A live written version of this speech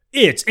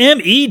It's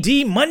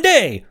MED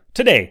Monday!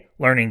 Today,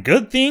 learning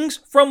good things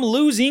from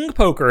losing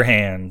poker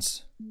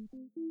hands.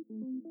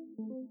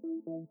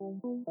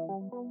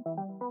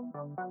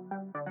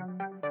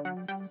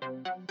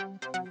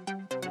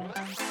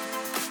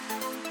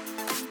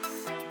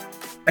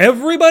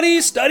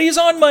 Everybody studies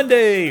on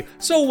Monday!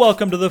 So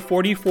welcome to the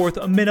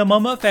 44th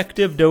Minimum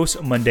Effective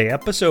Dose Monday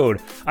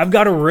episode. I've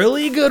got a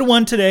really good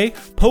one today,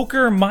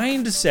 poker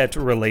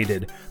mindset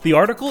related. The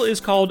article is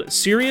called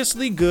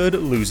Seriously Good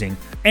Losing,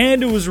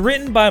 and it was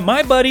written by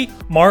my buddy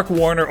Mark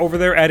Warner over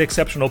there at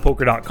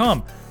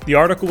ExceptionalPoker.com. The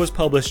article was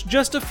published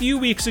just a few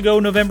weeks ago,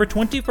 November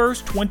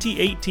 21st,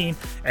 2018,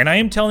 and I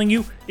am telling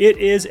you, it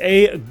is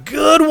a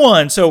good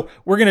one. So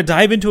we're going to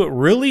dive into it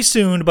really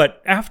soon,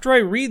 but after I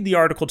read the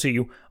article to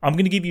you, I'm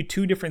going to give you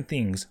two different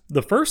things.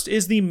 The first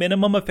is the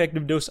minimum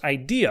effective dose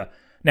idea.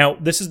 Now,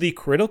 this is the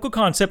critical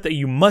concept that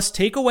you must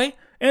take away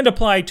and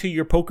apply to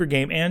your poker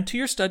game and to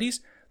your studies.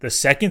 The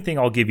second thing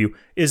I'll give you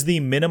is the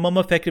minimum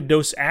effective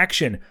dose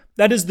action.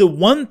 That is the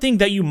one thing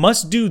that you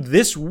must do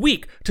this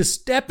week to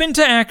step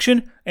into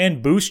action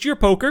and boost your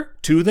poker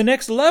to the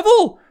next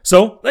level.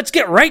 So let's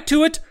get right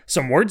to it.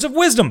 Some words of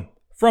wisdom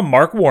from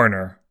Mark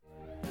Warner.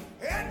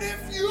 And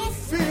if you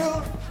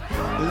feel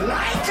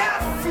like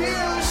I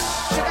feel,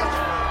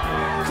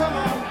 come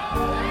on.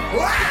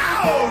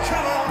 Wow,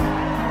 come on.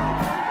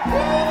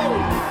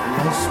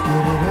 Woo. Let's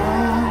get it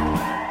on.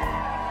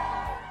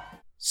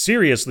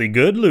 Seriously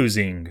good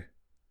losing.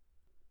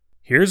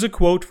 Here's a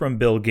quote from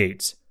Bill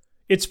Gates.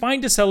 It's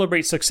fine to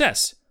celebrate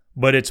success,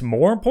 but it's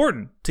more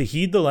important to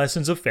heed the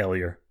lessons of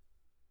failure.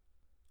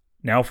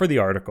 Now for the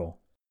article.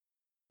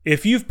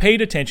 If you've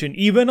paid attention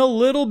even a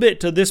little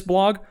bit to this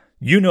blog,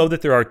 you know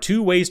that there are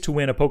two ways to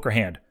win a poker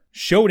hand.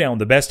 Showdown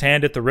the best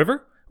hand at the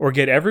river, or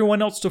get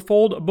everyone else to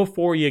fold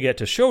before you get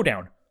to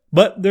showdown.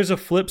 But there's a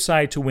flip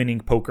side to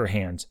winning poker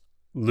hands.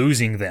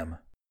 Losing them.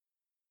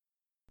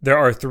 There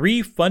are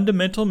three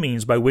fundamental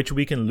means by which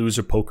we can lose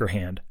a poker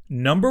hand.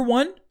 Number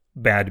one,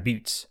 bad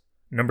beats.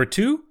 Number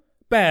two,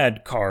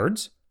 bad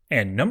cards.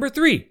 And number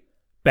three,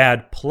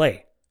 bad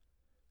play.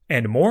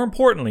 And more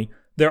importantly,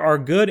 there are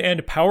good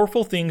and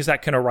powerful things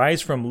that can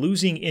arise from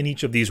losing in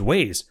each of these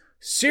ways.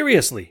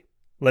 Seriously,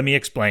 let me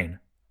explain.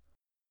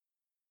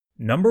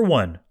 Number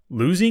one,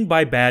 losing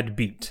by bad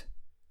beat.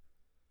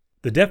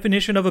 The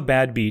definition of a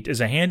bad beat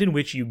is a hand in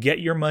which you get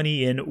your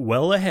money in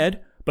well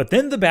ahead, but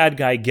then the bad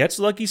guy gets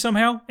lucky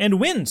somehow and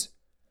wins.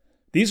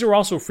 These are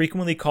also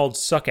frequently called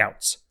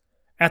suckouts.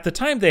 At the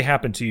time they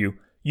happen to you,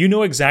 you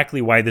know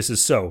exactly why this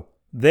is so.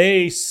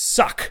 They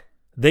suck.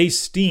 They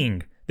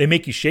sting. They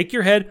make you shake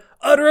your head,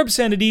 utter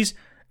obscenities,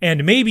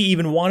 and maybe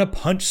even want to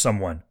punch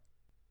someone.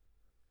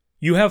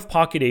 You have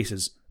pocket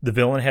aces. The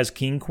villain has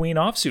king-queen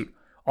offsuit.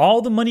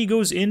 All the money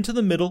goes into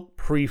the middle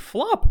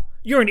pre-flop.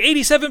 You're an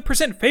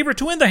 87% favorite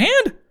to win the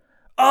hand.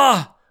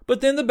 But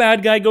then the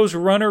bad guy goes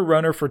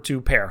runner for two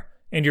pair,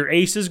 and your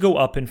aces go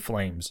up in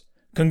flames.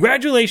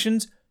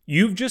 Congratulations,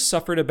 you've just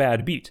suffered a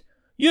bad beat.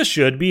 You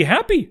should be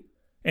happy.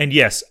 And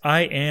yes,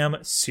 I am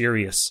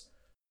serious.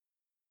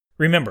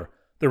 Remember,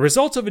 the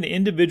results of an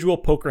individual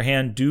poker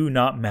hand do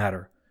not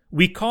matter.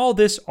 We call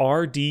this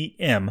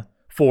RDM,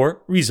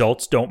 for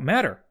results don't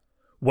matter.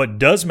 What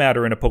does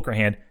matter in a poker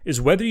hand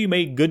is whether you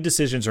make good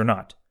decisions or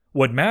not.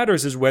 What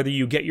matters is whether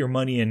you get your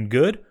money in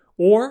good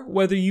or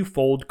whether you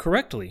fold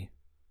correctly.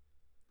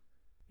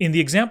 In the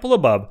example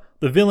above,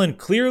 the villain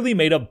clearly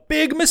made a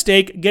big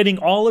mistake getting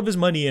all of his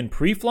money in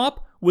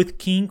pre-flop with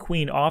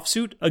king-queen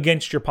offsuit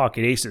against your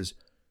pocket aces.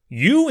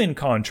 You, in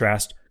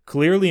contrast,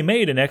 clearly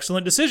made an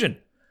excellent decision.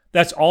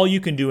 That's all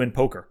you can do in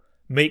poker.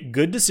 Make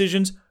good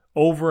decisions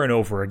over and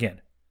over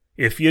again.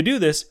 If you do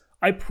this,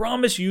 I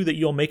promise you that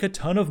you'll make a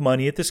ton of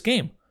money at this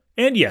game.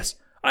 And yes,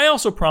 I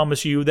also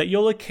promise you that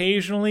you'll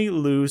occasionally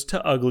lose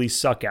to ugly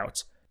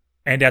suckouts.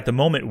 And at the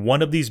moment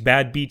one of these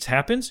bad beats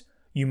happens,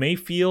 you may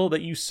feel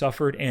that you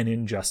suffered an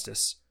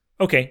injustice.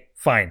 Okay,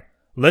 fine.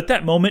 Let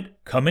that moment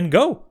come and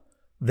go.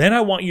 Then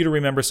I want you to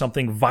remember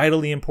something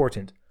vitally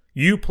important.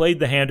 You played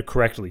the hand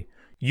correctly.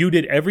 You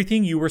did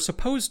everything you were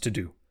supposed to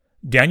do.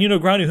 Daniel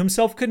Negreanu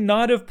himself could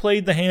not have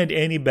played the hand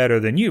any better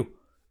than you.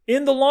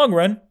 In the long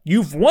run,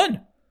 you've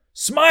won.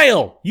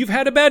 Smile! You've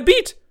had a bad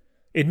beat.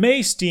 It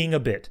may sting a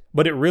bit,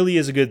 but it really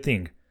is a good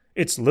thing.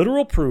 It's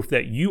literal proof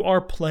that you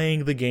are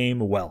playing the game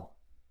well.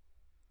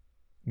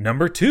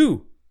 Number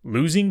two,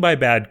 losing by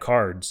bad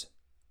cards.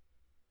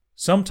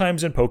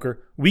 Sometimes in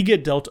poker, we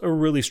get dealt a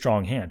really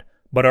strong hand,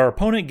 but our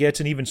opponent gets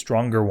an even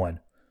stronger one.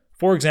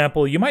 For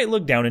example, you might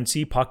look down and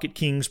see pocket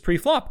kings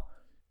pre-flop.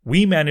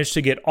 We manage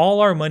to get all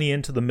our money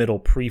into the middle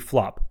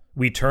pre-flop.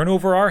 We turn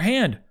over our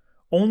hand,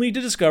 only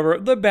to discover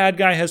the bad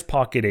guy has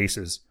pocket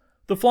aces.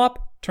 The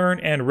flop, turn,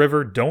 and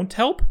river don't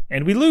help,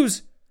 and we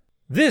lose.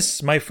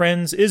 This, my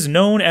friends, is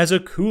known as a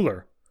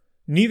cooler.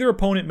 Neither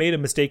opponent made a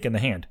mistake in the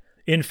hand.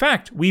 In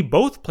fact, we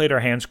both played our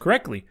hands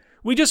correctly.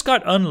 We just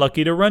got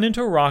unlucky to run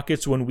into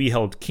rockets when we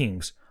held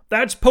kings.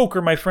 That's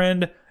poker, my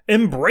friend.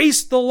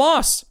 Embrace the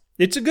loss.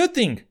 It's a good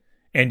thing.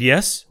 And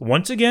yes,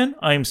 once again,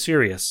 I'm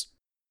serious.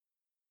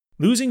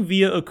 Losing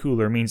via a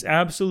cooler means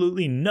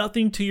absolutely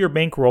nothing to your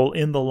bankroll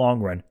in the long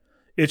run.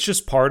 It's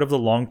just part of the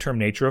long-term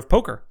nature of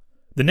poker.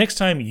 The next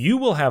time you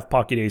will have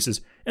pocket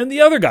aces, and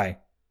the other guy,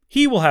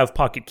 he will have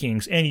pocket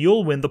kings, and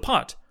you'll win the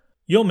pot.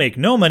 You'll make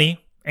no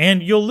money,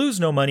 and you'll lose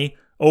no money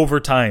over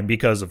time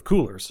because of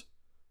coolers.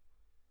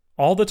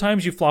 All the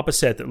times you flop a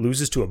set that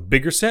loses to a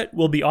bigger set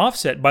will be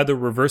offset by the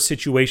reverse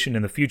situation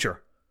in the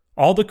future.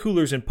 All the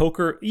coolers in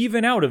poker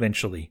even out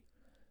eventually.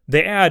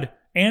 They add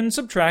and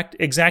subtract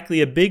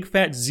exactly a big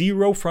fat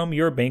 0 from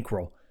your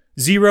bankroll.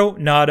 0,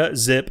 nada,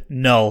 zip,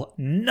 null,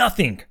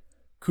 nothing.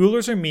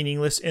 Coolers are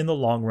meaningless in the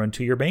long run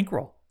to your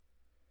bankroll.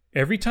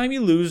 Every time you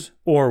lose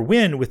or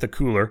win with a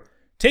cooler,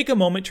 take a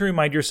moment to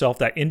remind yourself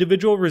that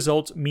individual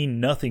results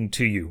mean nothing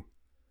to you.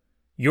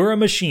 You're a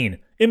machine,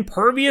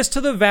 impervious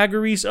to the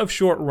vagaries of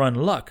short-run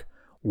luck.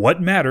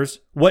 What matters,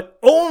 what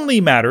only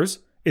matters,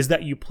 is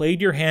that you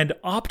played your hand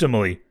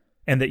optimally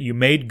and that you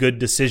made good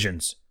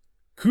decisions.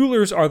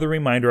 Coolers are the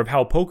reminder of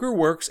how poker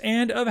works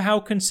and of how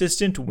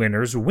consistent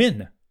winners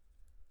win.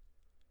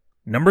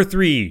 Number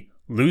 3,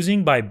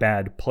 losing by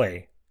bad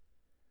play.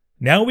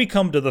 Now we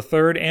come to the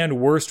third and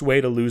worst way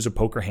to lose a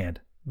poker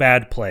hand,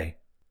 bad play.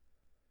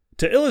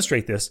 To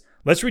illustrate this,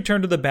 let's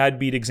return to the bad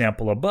beat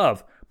example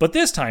above, but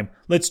this time,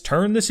 let's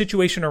turn the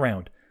situation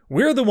around.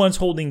 We're the ones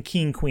holding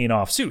king-queen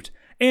offsuit,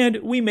 and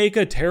we make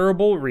a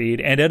terrible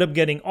read and end up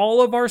getting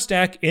all of our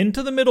stack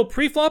into the middle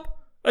preflop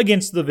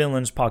against the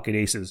villain's pocket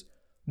aces.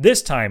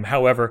 This time,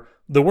 however,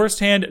 the worst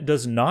hand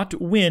does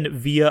not win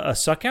via a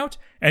suckout,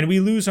 and we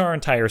lose our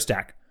entire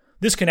stack.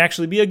 This can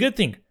actually be a good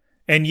thing.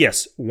 And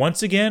yes,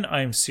 once again,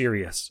 I'm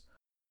serious.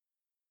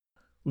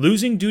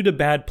 Losing due to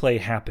bad play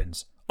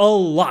happens. A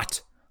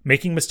lot.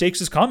 Making mistakes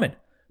is common.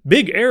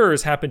 Big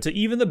errors happen to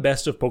even the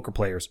best of poker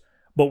players.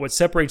 But what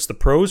separates the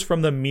pros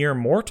from the mere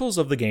mortals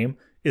of the game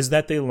is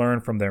that they learn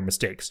from their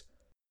mistakes.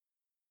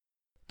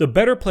 The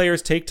better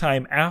players take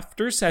time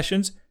after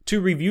sessions to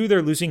review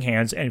their losing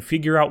hands and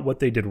figure out what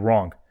they did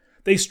wrong.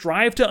 They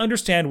strive to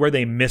understand where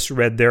they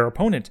misread their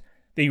opponent.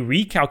 They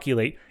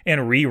recalculate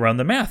and rerun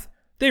the math.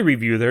 They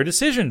review their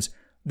decisions.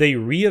 They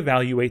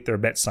reevaluate their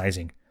bet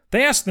sizing.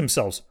 They ask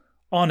themselves,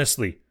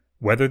 honestly,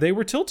 whether they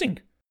were tilting.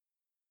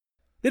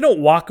 They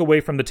don't walk away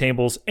from the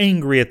tables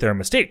angry at their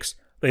mistakes.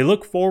 They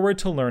look forward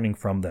to learning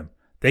from them.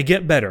 They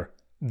get better.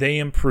 They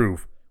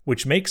improve,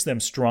 which makes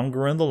them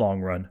stronger in the long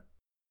run.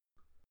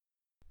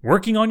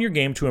 Working on your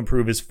game to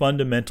improve is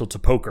fundamental to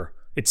poker.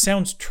 It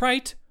sounds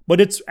trite, but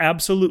it's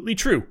absolutely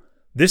true.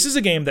 This is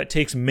a game that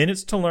takes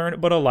minutes to learn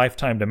but a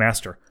lifetime to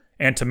master.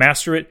 And to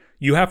master it,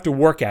 you have to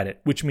work at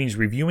it, which means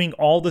reviewing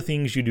all the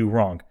things you do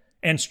wrong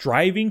and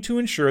striving to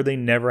ensure they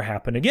never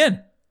happen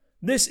again.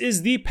 This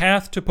is the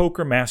path to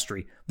poker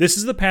mastery. This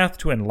is the path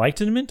to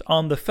enlightenment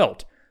on the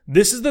felt.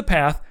 This is the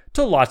path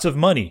to lots of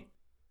money.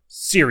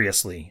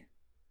 Seriously.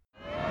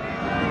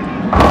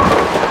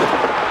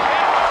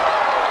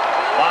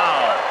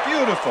 Wow.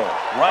 Beautiful.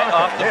 Right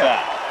off the yeah.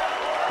 bat.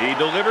 He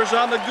delivers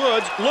on the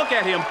goods. Look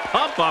at him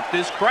pump up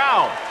this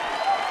crowd.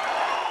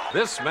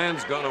 This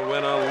man's going to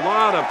win a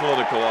lot of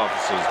political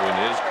offices when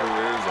his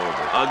career is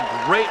over.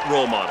 A great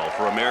role model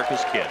for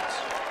America's kids.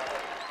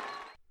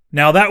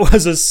 Now that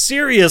was a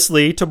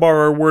seriously, to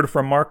borrow a word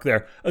from Mark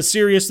there, a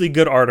seriously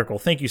good article.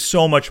 Thank you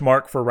so much,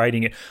 Mark, for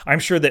writing it. I'm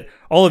sure that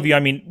all of you,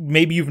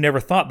 maybe you've never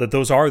thought that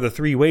those are the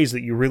 3 ways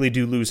that you really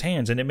do lose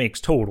hands, and it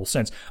makes total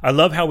sense. I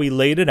love how he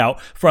laid it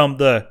out from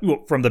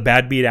the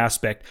bad beat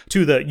aspect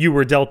to the you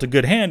were dealt a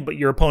good hand, but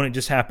your opponent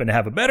just happened to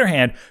have a better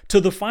hand,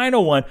 to the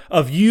final one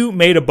of you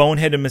made a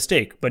boneheaded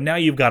mistake, but now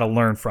you've got to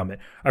learn from it.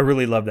 I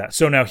really love that.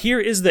 So now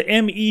here is the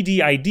MED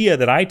idea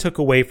that I took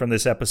away from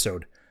this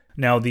episode.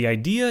 Now, the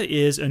idea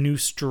is a new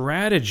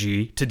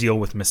strategy to deal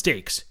with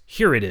mistakes.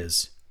 Here it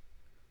is.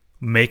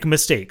 Make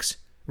mistakes,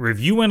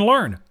 review and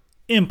learn,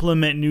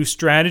 implement new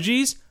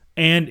strategies,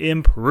 and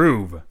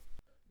improve.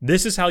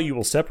 This is how you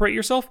will separate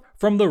yourself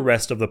from the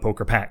rest of the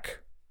poker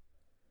pack.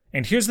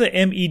 And here's the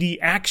MED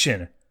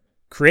action.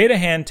 Create a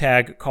hand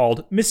tag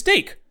called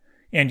Mistake,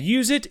 and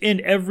use it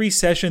in every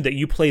session that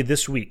you play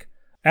this week.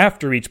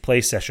 After each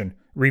play session,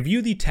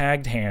 review the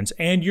tagged hands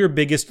and your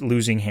biggest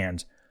losing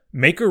hands.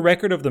 Make a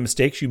record of the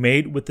mistakes you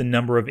made with the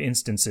number of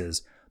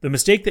instances. The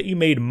mistake that you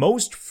made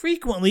most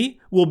frequently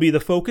will be the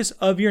focus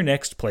of your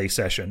next play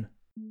session.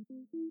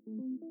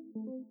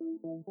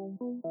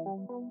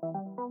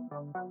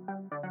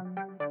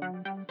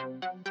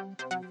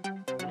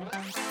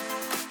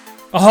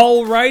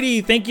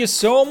 Alrighty, thank you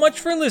so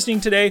much for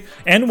listening today.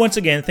 And once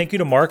again, thank you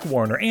to Mark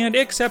Warner and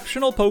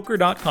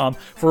ExceptionalPoker.com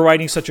for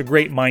writing such a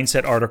great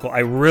mindset article. I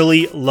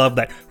really love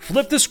that.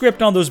 Flip the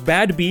script on those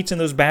bad beats and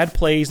those bad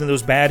plays and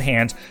those bad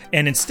hands,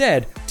 and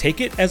instead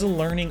take it as a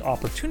learning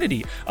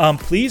opportunity.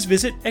 Please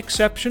visit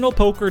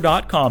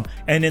ExceptionalPoker.com,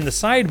 and in the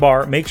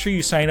sidebar, make sure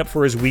you sign up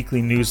for his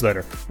weekly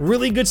newsletter.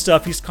 Really good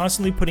stuff. He's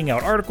constantly putting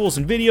out articles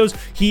and videos.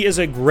 He is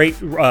a great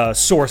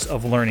source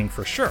of learning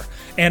for sure.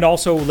 And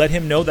also let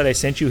him know that I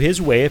sent you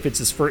his way if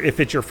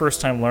it's your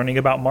first time learning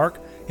about Mark.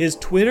 His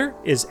Twitter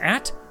is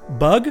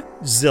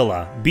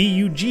 @Bugzilla,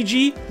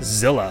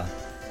 Buggzilla.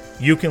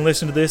 You can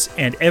listen to this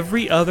and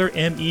every other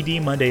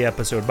MED Monday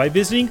episode by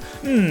visiting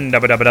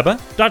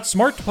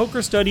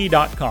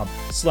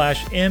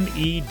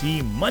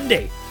www.smartpokerstudy.com/MED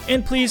Monday.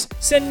 And please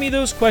send me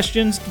those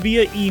questions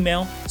via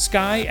email,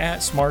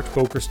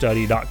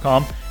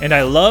 sky@smartpokerstudy.com. And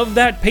I love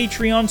that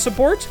Patreon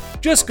support.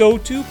 Just go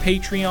to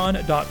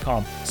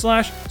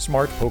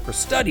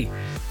patreon.com/smartpokerstudy.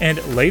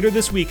 And later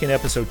this week in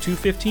episode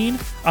 215,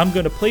 I'm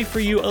going to play for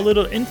you a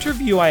little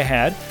interview I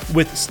had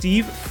with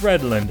Steve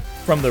Fredland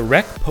from the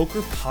Rec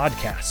Poker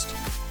Podcast.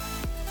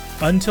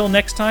 Until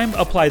next time,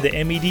 apply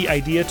the MED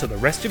idea to the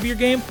rest of your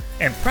game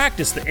and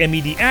practice the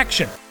MED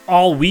action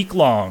all week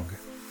long.